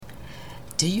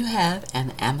Do you have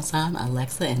an Amazon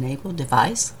Alexa enabled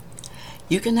device?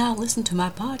 You can now listen to my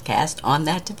podcast on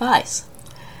that device.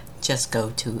 Just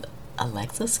go to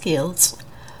Alexa Skills,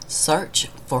 search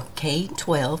for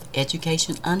K-12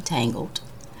 Education Untangled,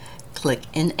 click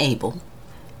Enable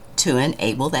to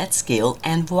enable that skill,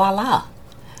 and voila!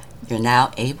 You're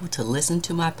now able to listen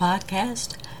to my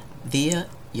podcast via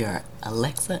your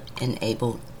Alexa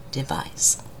enabled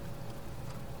device.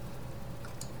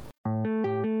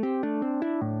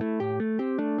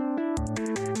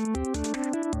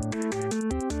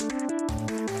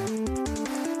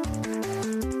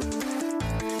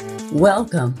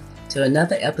 Welcome to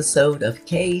another episode of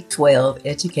K-12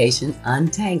 Education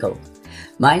Untangled.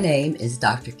 My name is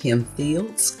Dr. Kim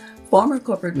Fields, former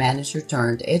corporate manager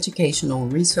turned educational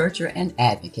researcher and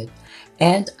advocate,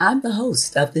 and I'm the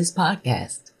host of this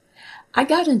podcast. I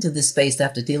got into this space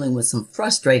after dealing with some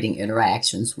frustrating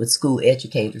interactions with school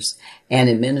educators and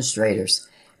administrators,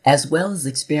 as well as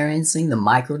experiencing the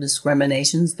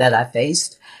micro-discriminations that I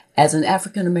faced as an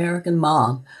African-American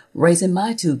mom raising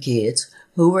my two kids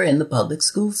who were in the public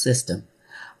school system.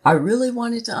 I really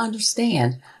wanted to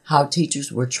understand how teachers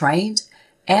were trained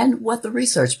and what the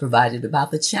research provided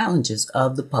about the challenges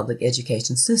of the public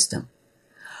education system.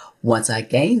 Once I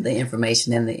gained the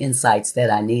information and the insights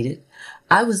that I needed,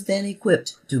 I was then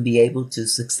equipped to be able to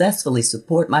successfully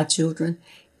support my children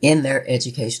in their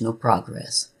educational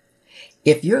progress.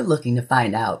 If you're looking to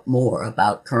find out more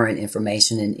about current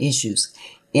information and issues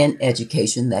in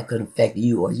education that could affect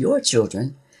you or your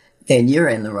children, then you're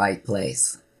in the right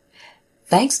place.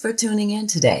 Thanks for tuning in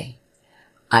today.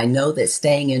 I know that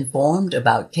staying informed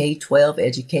about K-12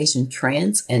 education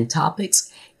trends and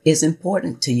topics is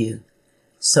important to you,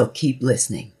 so keep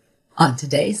listening. On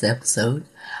today's episode,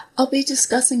 I'll be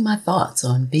discussing my thoughts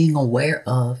on being aware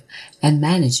of and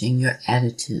managing your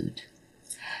attitude.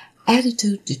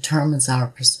 Attitude determines our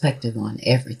perspective on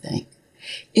everything.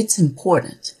 It's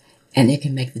important, and it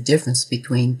can make the difference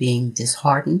between being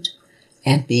disheartened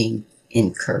and being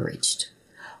encouraged.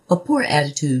 A poor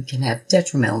attitude can have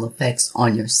detrimental effects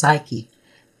on your psyche,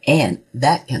 and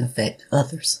that can affect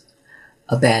others.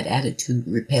 A bad attitude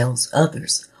repels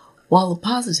others, while a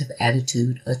positive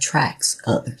attitude attracts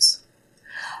others.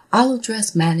 I'll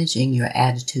address managing your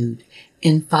attitude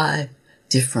in 5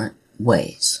 different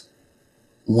ways.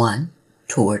 1,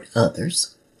 toward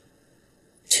others.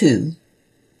 2,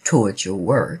 toward your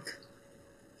work.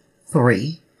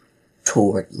 3,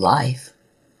 toward life.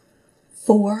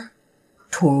 4,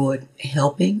 toward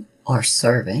helping or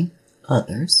serving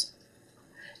others.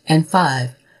 And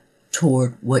 5,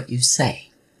 toward what you say.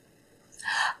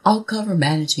 I'll cover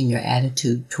managing your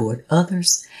attitude toward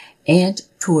others and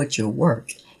toward your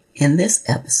work in this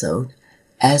episode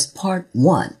as part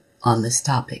 1 on this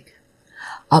topic.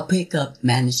 I'll pick up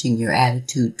managing your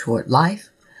attitude toward life,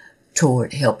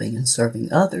 toward helping and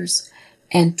serving others,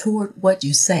 and toward what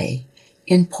you say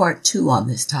in part 2 on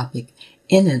this topic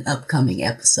in an upcoming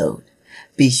episode.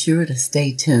 Be sure to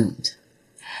stay tuned.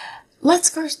 Let's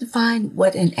first define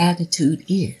what an attitude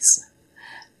is.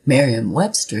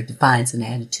 Merriam-Webster defines an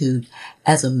attitude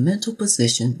as a mental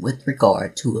position with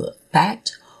regard to a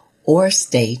fact or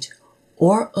state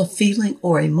or a feeling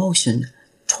or emotion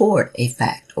toward a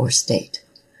fact or state.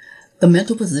 The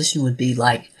mental position would be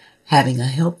like having a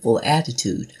helpful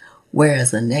attitude,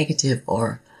 whereas a negative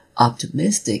or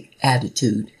optimistic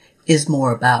attitude is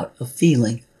more about a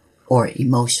feeling or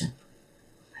emotion.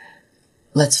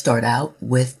 Let's start out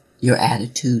with your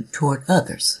attitude toward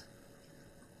others.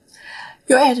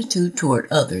 Your attitude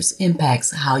toward others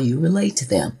impacts how you relate to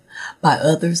them. By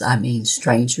others, I mean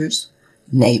strangers,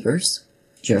 neighbors,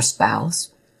 your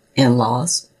spouse,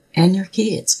 in-laws, and your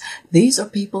kids. These are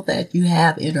people that you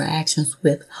have interactions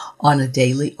with on a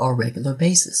daily or regular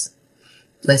basis.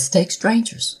 Let's take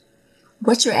strangers.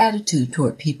 What's your attitude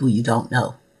toward people you don't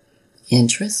know?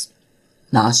 Interest,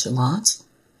 nonchalance,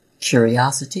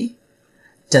 curiosity?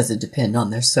 Does it depend on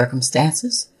their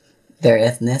circumstances, their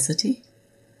ethnicity?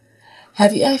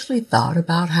 Have you actually thought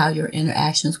about how your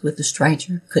interactions with a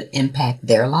stranger could impact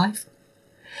their life?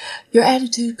 Your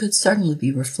attitude could certainly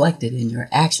be reflected in your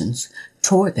actions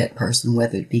toward that person,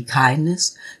 whether it be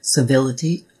kindness,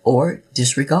 civility, or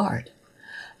disregard.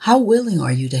 How willing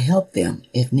are you to help them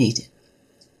if needed?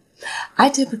 I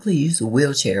typically use a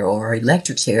wheelchair or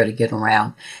electric chair to get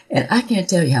around, and I can't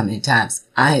tell you how many times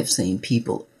I have seen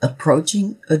people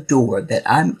approaching a door that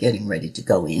I'm getting ready to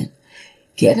go in,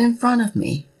 get in front of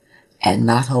me, and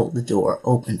not hold the door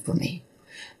open for me.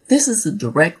 This is a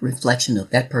direct reflection of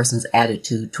that person's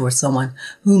attitude towards someone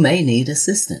who may need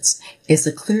assistance. It's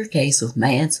a clear case of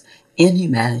man's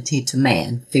inhumanity to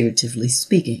man, figuratively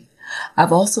speaking.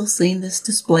 I've also seen this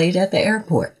displayed at the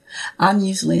airport. I'm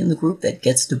usually in the group that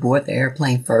gets to board the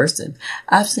airplane first, and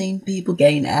I've seen people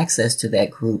gain access to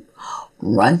that group,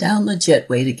 run down the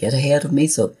jetway to get ahead of me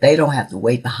so they don't have to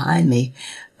wait behind me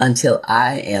until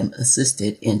I am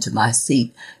assisted into my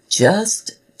seat.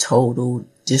 Just total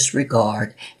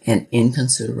disregard and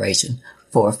inconsideration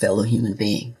for a fellow human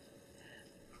being.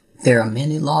 There are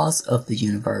many laws of the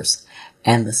universe,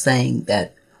 and the saying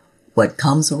that what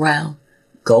comes around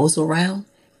goes around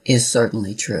is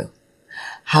certainly true.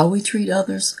 How we treat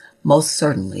others most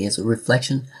certainly is a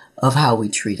reflection of how we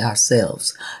treat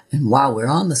ourselves. And while we're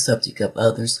on the subject of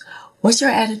others, what's your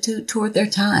attitude toward their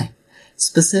time?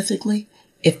 Specifically,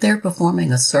 if they're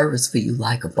performing a service for you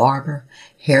like a barber,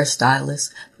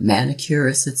 hairstylist,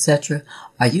 manicurist, etc.,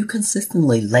 are you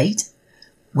consistently late?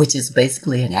 Which is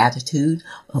basically an attitude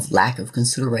of lack of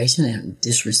consideration and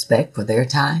disrespect for their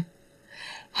time.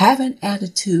 Have an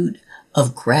attitude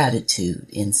of gratitude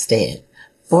instead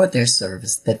for their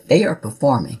service that they are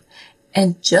performing,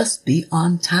 and just be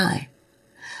on time.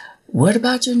 What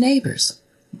about your neighbors?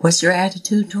 What's your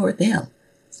attitude toward them?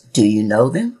 Do you know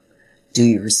them? Do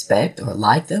you respect or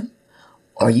like them?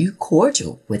 Are you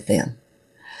cordial with them?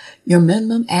 Your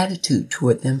minimum attitude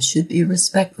toward them should be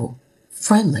respectful,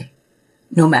 friendly,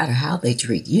 no matter how they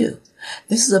treat you.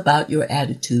 This is about your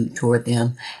attitude toward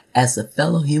them as a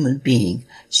fellow human being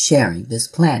sharing this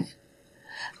planet.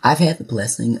 I've had the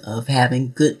blessing of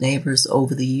having good neighbors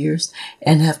over the years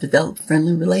and have developed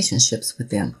friendly relationships with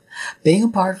them. Being a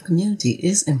part of community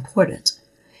is important.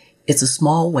 It's a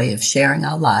small way of sharing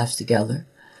our lives together,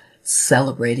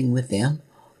 celebrating with them,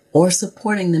 or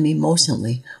supporting them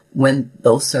emotionally when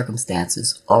those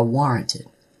circumstances are warranted.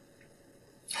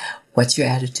 What's your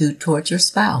attitude towards your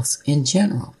spouse in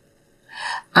general?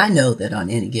 I know that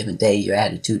on any given day, your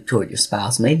attitude toward your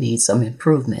spouse may need some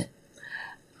improvement.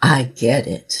 I get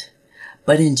it.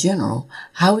 But in general,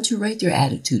 how would you rate your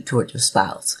attitude toward your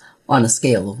spouse on a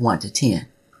scale of 1 to 10?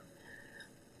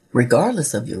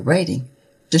 Regardless of your rating,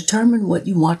 determine what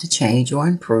you want to change or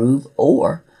improve,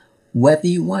 or whether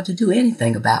you want to do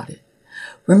anything about it.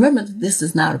 Remember that this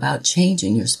is not about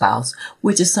changing your spouse,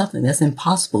 which is something that's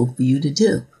impossible for you to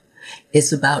do.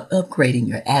 It's about upgrading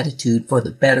your attitude for the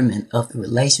betterment of the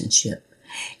relationship.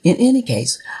 In any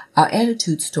case, our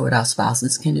attitudes toward our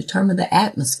spouses can determine the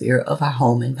atmosphere of our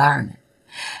home environment.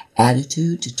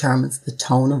 Attitude determines the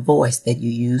tone of voice that you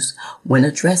use when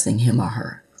addressing him or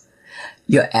her.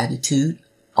 Your attitude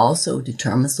also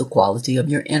determines the quality of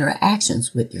your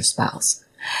interactions with your spouse.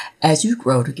 As you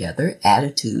grow together,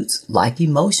 attitudes, like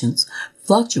emotions,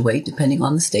 fluctuate depending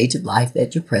on the stage of life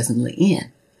that you're presently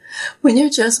in. When you're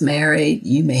just married,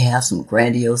 you may have some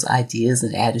grandiose ideas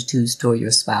and attitudes toward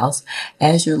your spouse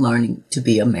as you're learning to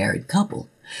be a married couple.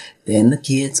 Then the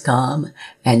kids come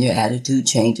and your attitude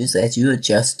changes as you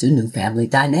adjust to new family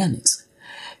dynamics.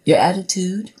 Your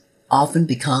attitude often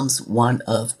becomes one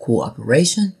of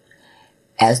cooperation,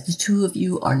 as the two of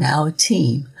you are now a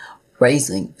team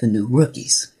raising the new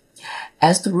rookies.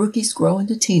 As the rookies grow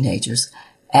into teenagers,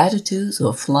 attitudes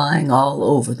are flying all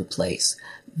over the place.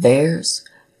 Theirs,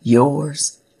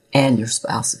 yours, and your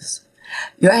spouse's.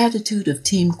 Your attitude of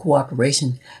team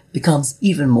cooperation becomes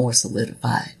even more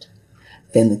solidified.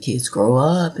 Then the kids grow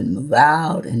up and move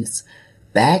out, and it's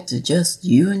back to just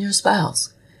you and your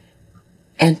spouse,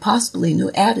 and possibly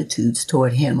new attitudes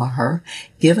toward him or her,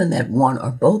 given that one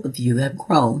or both of you have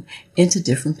grown into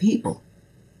different people.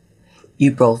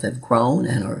 You both have grown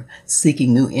and are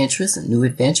seeking new interests and new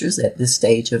adventures at this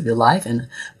stage of your life, and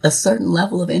a certain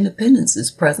level of independence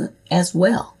is present as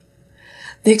well.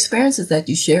 The experiences that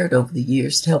you shared over the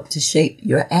years help to shape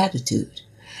your attitude.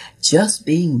 Just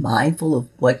being mindful of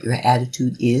what your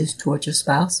attitude is toward your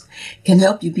spouse can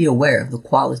help you be aware of the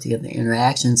quality of the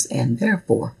interactions and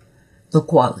therefore the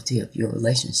quality of your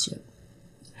relationship.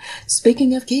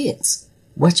 Speaking of kids,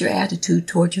 what's your attitude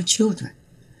toward your children?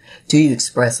 Do you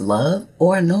express love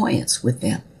or annoyance with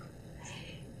them?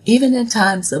 Even in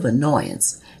times of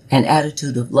annoyance, an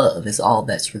attitude of love is all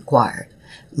that's required.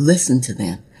 Listen to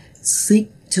them.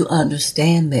 Seek to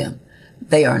understand them.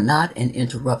 They are not an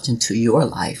interruption to your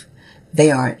life.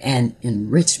 They are an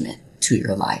enrichment to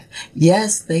your life.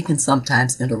 Yes, they can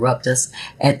sometimes interrupt us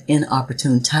at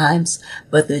inopportune times,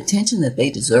 but the attention that they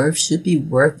deserve should be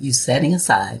worth you setting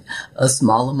aside a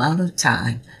small amount of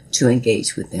time to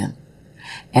engage with them.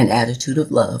 An attitude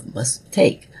of love must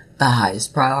take the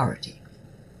highest priority.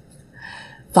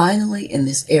 Finally, in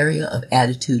this area of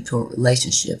attitude toward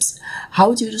relationships, how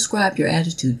would you describe your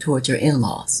attitude toward your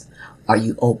in-laws? Are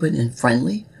you open and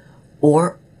friendly,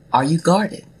 or are you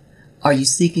guarded? Are you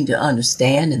seeking to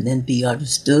understand and then be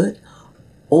understood,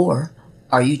 or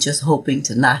Are you just hoping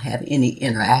to not have any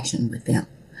interaction with them?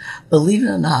 Believe it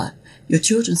or not, your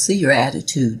children see your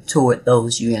attitude toward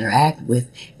those you interact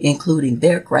with, including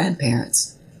their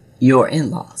grandparents, your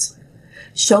in-laws.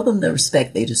 Show them the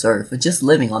respect they deserve for just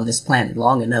living on this planet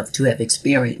long enough to have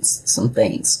experienced some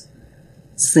things,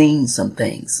 seen some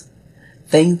things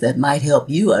that might help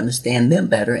you understand them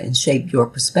better and shape your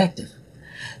perspective.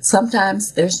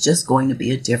 Sometimes there's just going to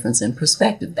be a difference in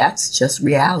perspective. That's just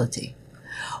reality.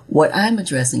 What I'm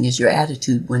addressing is your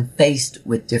attitude when faced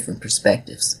with different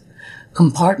perspectives.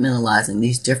 Compartmentalizing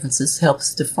these differences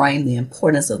helps to frame the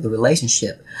importance of the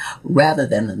relationship rather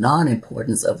than the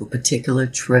non-importance of a particular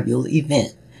trivial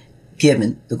event,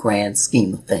 given the grand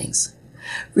scheme of things.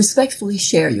 Respectfully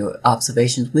share your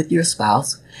observations with your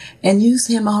spouse and use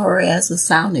him or her as a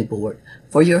sounding board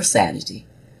for your sanity,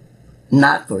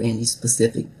 not for any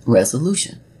specific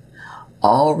resolution.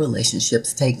 All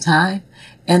relationships take time,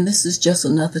 and this is just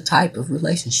another type of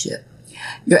relationship.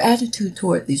 Your attitude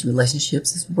toward these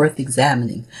relationships is worth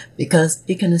examining because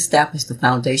it can establish the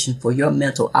foundation for your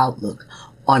mental outlook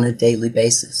on a daily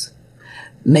basis.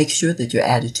 Make sure that your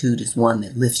attitude is one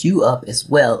that lifts you up as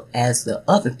well as the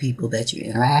other people that you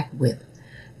interact with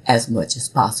as much as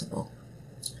possible.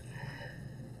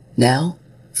 Now,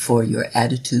 for your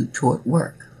attitude toward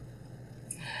work.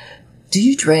 Do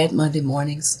you dread Monday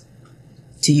mornings?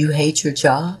 Do you hate your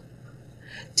job?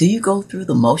 Do you go through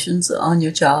the motions on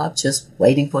your job just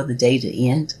waiting for the day to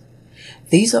end?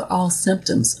 These are all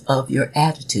symptoms of your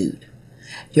attitude.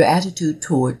 Your attitude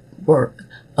toward work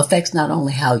affects not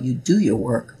only how you do your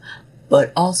work,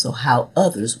 but also how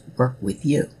others work with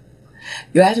you.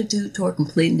 Your attitude toward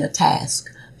completing a task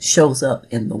shows up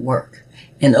in the work.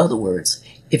 In other words,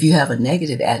 if you have a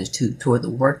negative attitude toward the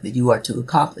work that you are to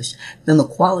accomplish, then the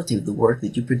quality of the work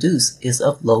that you produce is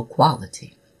of low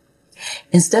quality.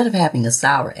 Instead of having a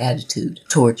sour attitude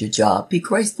toward your job, be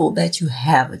grateful that you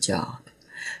have a job.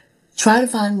 Try to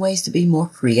find ways to be more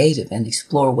creative and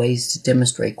explore ways to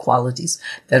demonstrate qualities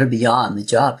that are beyond the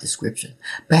job description.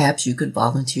 Perhaps you could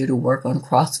volunteer to work on a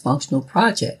cross-functional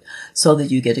project so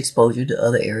that you get exposure to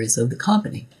other areas of the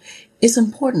company. It's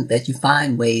important that you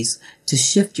find ways to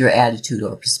shift your attitude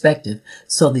or perspective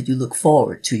so that you look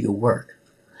forward to your work.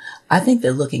 I think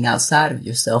that looking outside of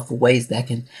yourself for ways that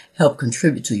can help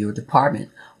contribute to your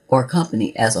department or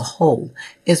company as a whole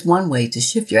is one way to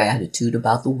shift your attitude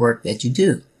about the work that you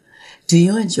do. Do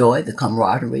you enjoy the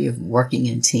camaraderie of working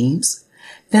in teams?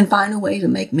 Then find a way to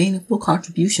make meaningful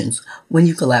contributions when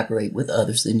you collaborate with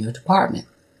others in your department.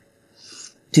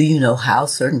 Do you know how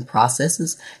certain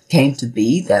processes came to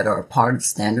be that are a part of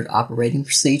standard operating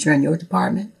procedure in your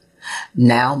department?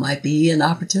 Now might be an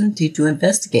opportunity to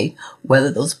investigate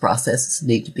whether those processes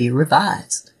need to be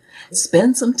revised.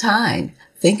 Spend some time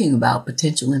thinking about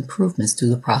potential improvements to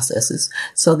the processes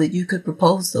so that you could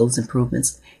propose those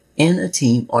improvements in a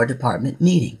team or department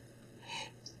meeting.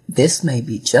 This may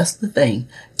be just the thing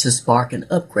to spark an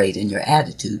upgrade in your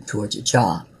attitude towards your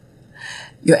job.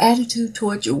 Your attitude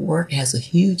towards your work has a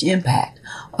huge impact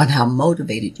on how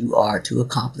motivated you are to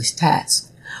accomplish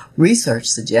tasks. Research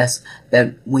suggests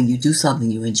that when you do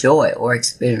something you enjoy or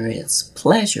experience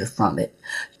pleasure from it,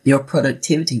 your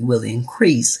productivity will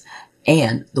increase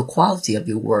and the quality of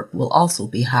your work will also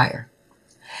be higher.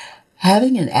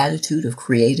 Having an attitude of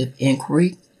creative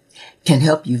inquiry can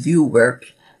help you view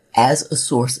work as a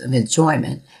source of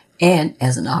enjoyment and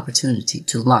as an opportunity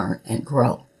to learn and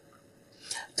grow.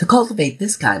 To cultivate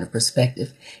this kind of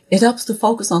perspective, it helps to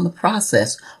focus on the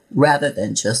process rather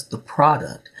than just the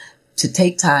product, to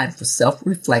take time for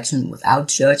self-reflection without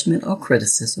judgment or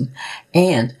criticism,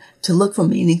 and to look for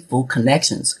meaningful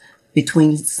connections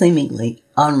between seemingly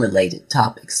unrelated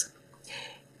topics.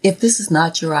 If this is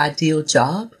not your ideal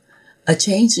job, a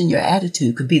change in your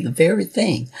attitude could be the very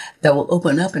thing that will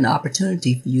open up an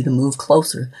opportunity for you to move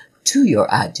closer to your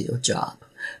ideal job.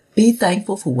 Be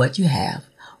thankful for what you have,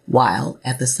 while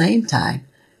at the same time,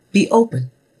 be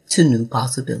open to new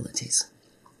possibilities.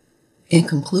 In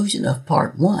conclusion of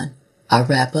part 1, I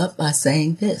wrap up by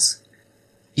saying this: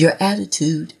 your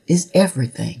attitude is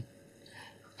everything.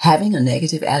 Having a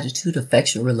negative attitude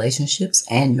affects your relationships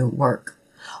and your work.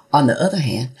 On the other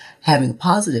hand, having a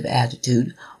positive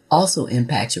attitude also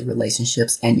impacts your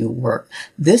relationships and your work.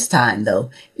 This time, though,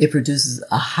 it produces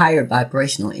a higher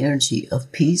vibrational energy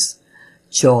of peace,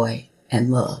 joy,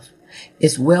 and love.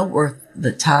 It's well worth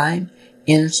the time,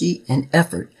 energy, and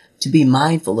effort to be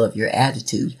mindful of your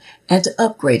attitude and to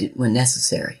upgrade it when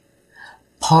necessary.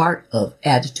 Part of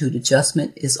attitude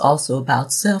adjustment is also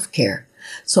about self-care,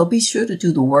 so be sure to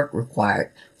do the work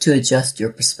required to adjust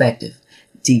your perspective.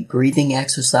 Deep breathing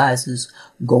exercises,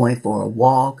 going for a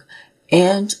walk,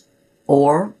 and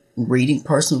or reading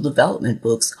personal development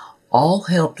books all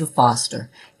help to foster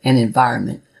an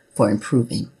environment for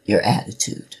improving your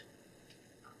attitude.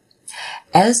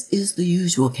 As is the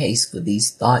usual case for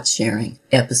these thought-sharing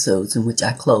episodes in which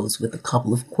I close with a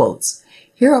couple of quotes,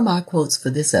 here are my quotes for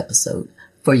this episode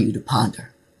for you to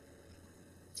ponder.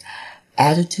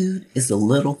 Attitude is a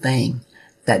little thing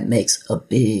that makes a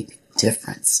big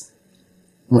difference.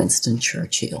 Winston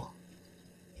Churchill.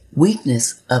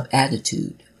 Weakness of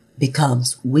attitude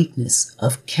becomes weakness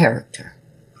of character.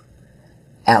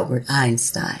 Albert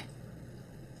Einstein.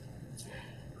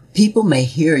 People may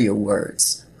hear your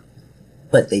words,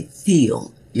 but they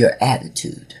feel your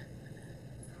attitude.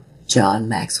 John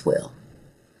Maxwell.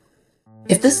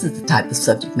 If this is the type of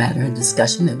subject matter and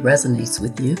discussion that resonates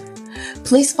with you,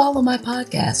 please follow my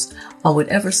podcast on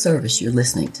whatever service you're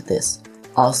listening to this.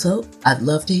 Also, I'd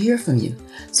love to hear from you,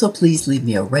 so please leave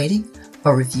me a rating,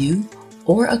 a review,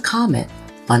 or a comment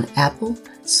on Apple,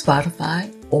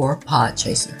 Spotify, or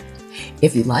Podchaser.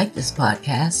 If you like this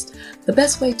podcast, the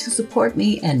best way to support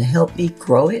me and to help me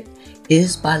grow it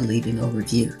is by leaving a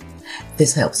review.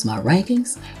 This helps my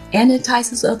rankings and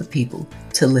entices other people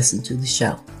to listen to the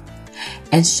show.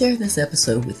 And share this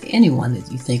episode with anyone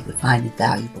that you think would find it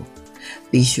valuable.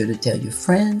 Be sure to tell your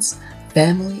friends,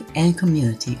 family, and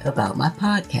community about my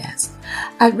podcast.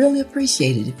 I'd really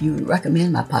appreciate it if you would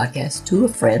recommend my podcast to a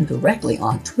friend directly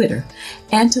on Twitter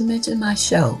and to mention my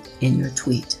show in your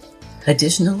tweet.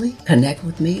 Additionally, connect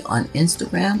with me on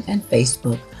Instagram and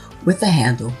Facebook with the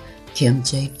handle Kim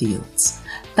J. Fields.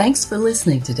 Thanks for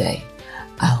listening today.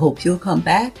 I hope you'll come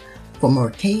back for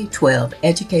more K-12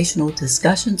 educational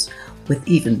discussions with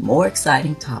even more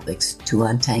exciting topics to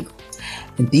untangle.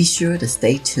 And be sure to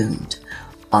stay tuned.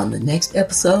 On the next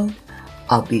episode,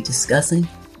 I'll be discussing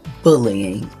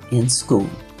bullying in school.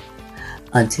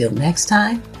 Until next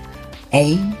time,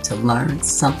 aim to learn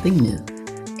something new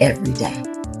every day.